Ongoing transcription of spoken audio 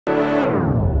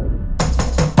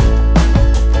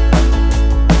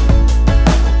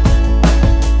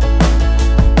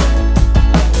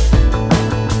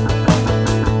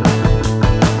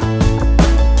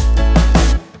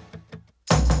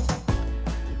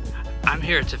I'm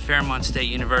here at the Fairmont State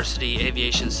University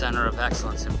Aviation Center of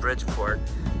Excellence in Bridgeport,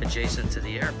 adjacent to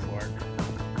the airport.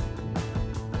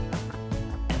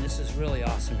 And this is really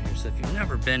awesome here. So if you've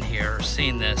never been here or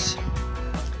seen this,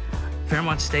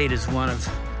 Fairmont State is one of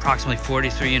approximately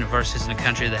 43 universities in the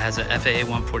country that has a FAA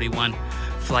 141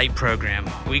 flight program.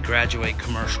 We graduate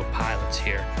commercial pilots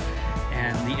here,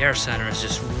 and the Air Center is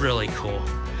just really cool.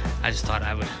 I just thought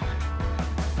I would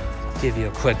give you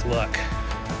a quick look.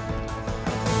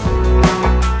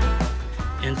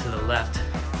 To the left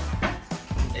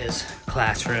is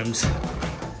classrooms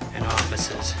and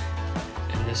offices,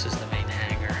 and this is the main